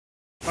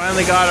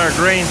Finally got our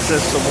grain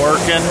system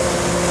working.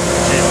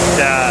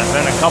 It's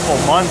been a couple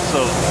months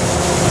of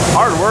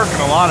hard work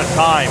and a lot of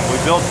time.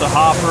 We built the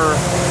hopper,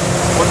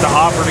 put the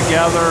hopper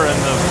together, and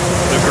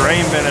the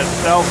grain bin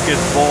itself gets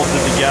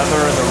bolted together,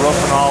 and the roof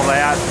and all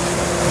that.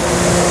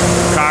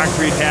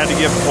 Concrete had to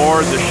get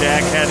poured, the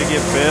shack had to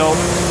get built,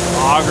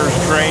 augers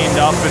trained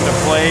up into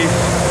place.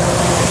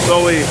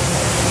 So we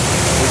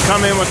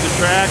come in with the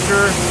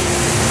tractor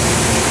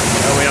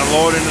and we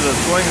unload into the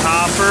swing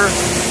hopper,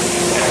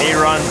 and he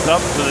runs up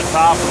to the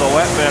top of the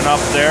wet bin up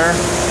there,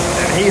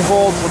 and he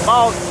holds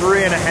about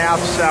 3.5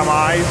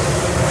 semis.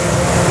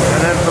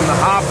 And then from the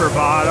hopper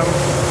bottom,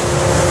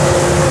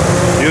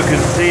 you can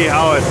see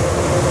how it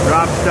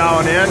drops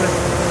down in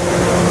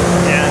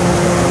and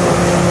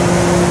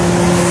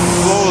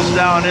flows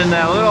down in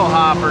that little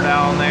hopper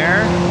down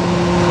there.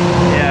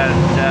 And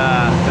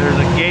there's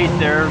a gate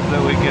there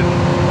that we can,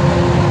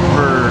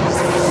 for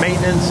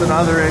maintenance and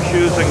other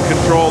issues, and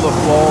control the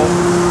flow.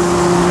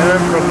 And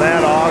then from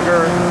that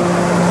auger,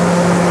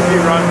 he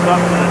runs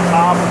up to the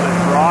top of the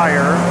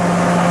dryer.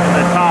 And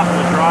the top of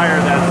the dryer,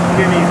 that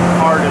skinny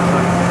part is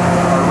a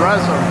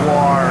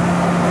reservoir.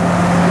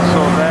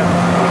 So that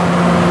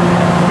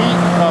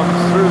heat comes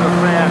through the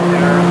fan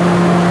there.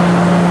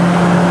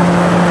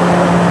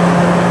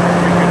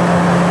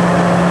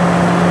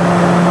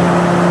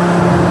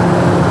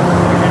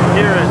 You can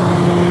hear it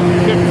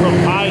kick from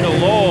high to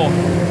low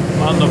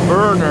on the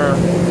burner.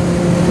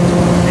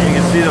 And you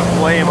can see the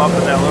flame up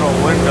in that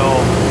little window.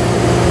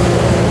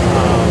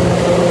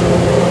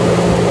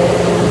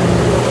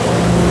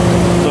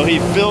 So he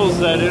fills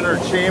that inner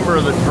chamber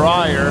of the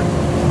dryer,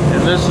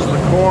 and this is the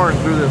corn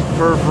through this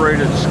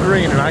perforated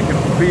screen, and I can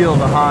feel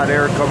the hot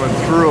air coming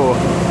through.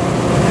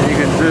 And you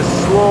can just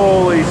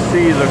slowly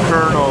see the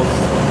kernels.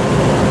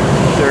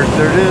 They're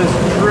just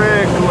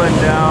trickling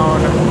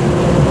down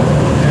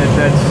at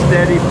that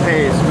steady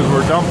pace because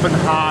we're dumping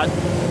hot.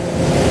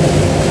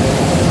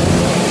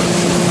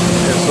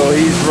 And so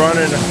he's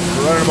running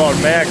about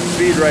max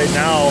speed right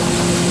now.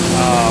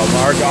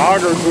 Our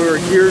augers were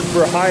geared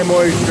for high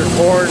moisture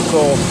corn,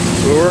 so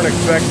we weren't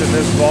expecting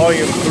this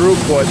volume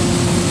throughput.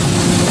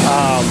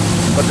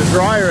 But the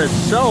dryer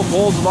itself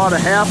holds about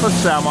 1/2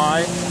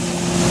 semi,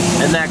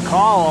 and that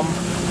column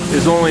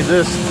is only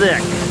this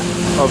thick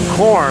of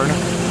corn.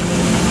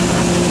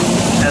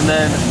 And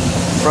then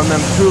from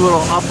them two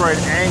little upright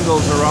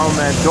angles around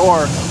that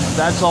door,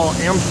 that's all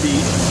empty,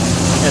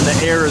 and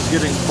the air is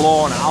getting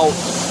blown out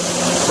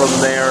from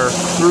there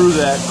through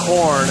that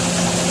corn.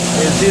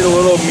 You can see the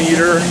little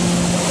meter.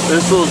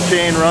 This little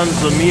chain runs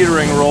the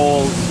metering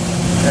rolls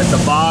at the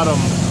bottom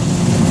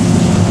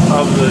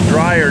of the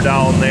dryer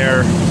down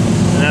there,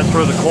 and that's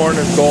where the corn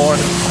is going.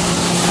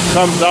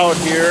 Comes out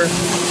here,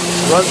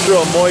 runs through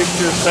a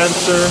moisture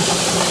sensor,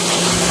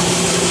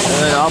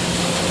 and then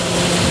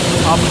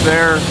up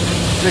there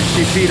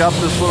 60 feet up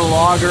this little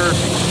auger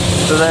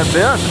to that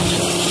bin.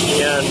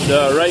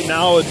 And right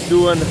now it's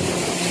doing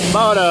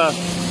about a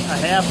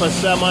 1/2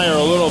 semi or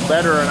a little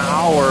better an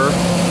hour.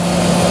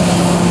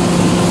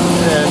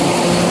 And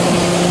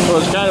so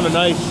it's kind of a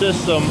nice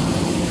system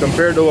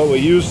compared to what we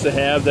used to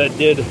have that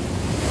did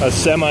a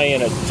semi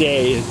in a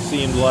day, it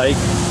seemed like.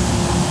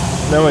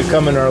 And then we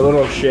come in our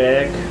little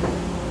shack.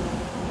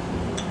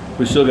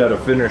 We still got to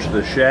finish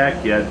the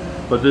shack yet,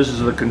 but this is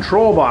the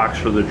control box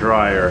for the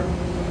dryer.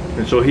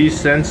 And so he's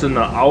sensing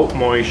the out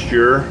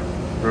moisture.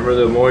 Remember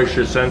the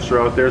moisture sensor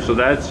out there? So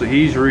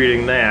he's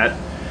reading that,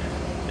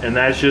 and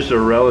that's just a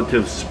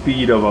relative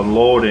speed of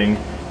unloading.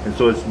 And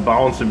so it's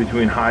bouncing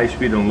between high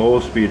speed and low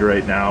speed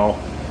right now,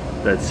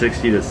 that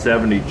 60 to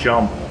 70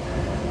 jump,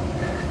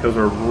 because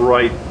we're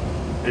right,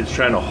 it's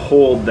trying to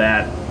hold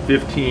that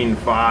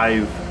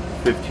 15.5,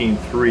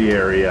 15.3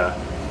 area.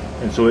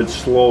 And so it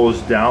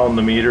slows down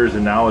the meters,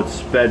 and now it's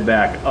sped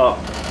back up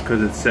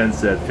because it sensed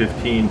that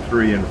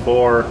 15.3 and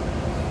 4.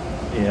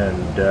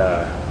 And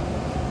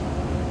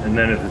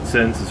then if it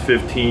senses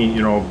 15,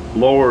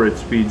 lower, it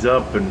speeds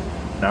up, and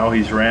now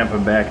he's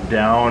ramping back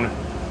down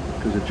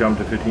because it jumped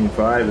to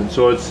 15.5. And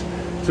so it's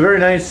a very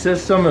nice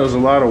system. It was a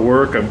lot of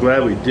work. I'm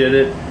glad we did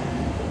it.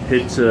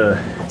 It's a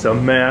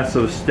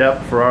massive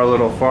step for our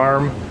little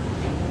farm,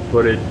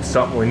 but it's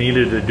something we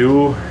needed to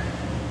do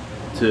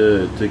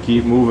to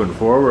keep moving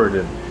forward.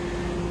 And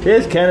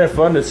it's kind of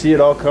fun to see it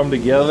all come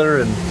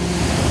together, and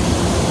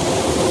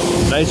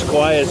nice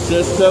quiet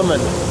system.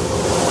 And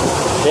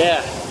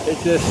yeah,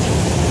 it's just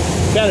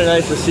kind of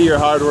nice to see your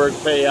hard work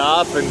pay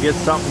off and get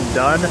something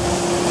done.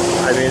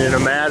 I mean, in a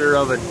matter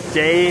of a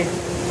day,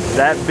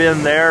 that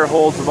bin there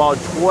holds about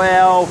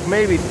 12,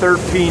 maybe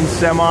 13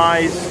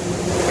 semis,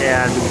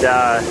 and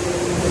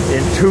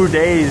in 2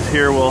 days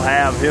here we'll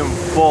have him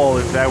full.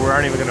 In fact, we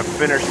aren't even going to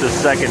finish the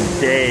second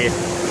day,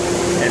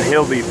 and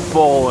he'll be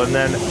full. And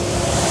then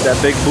that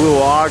big blue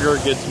auger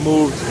gets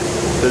moved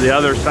to the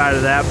other side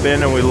of that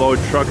bin, and we load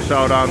trucks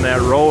out on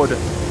that road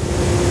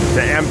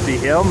to empty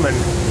him, and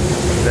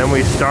then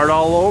we start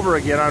all over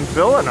again on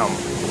filling them.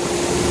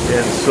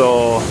 And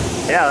so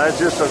yeah, that's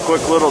just a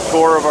quick little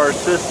tour of our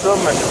system,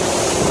 and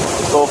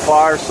so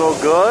far so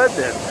good,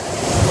 and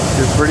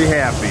just pretty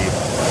happy.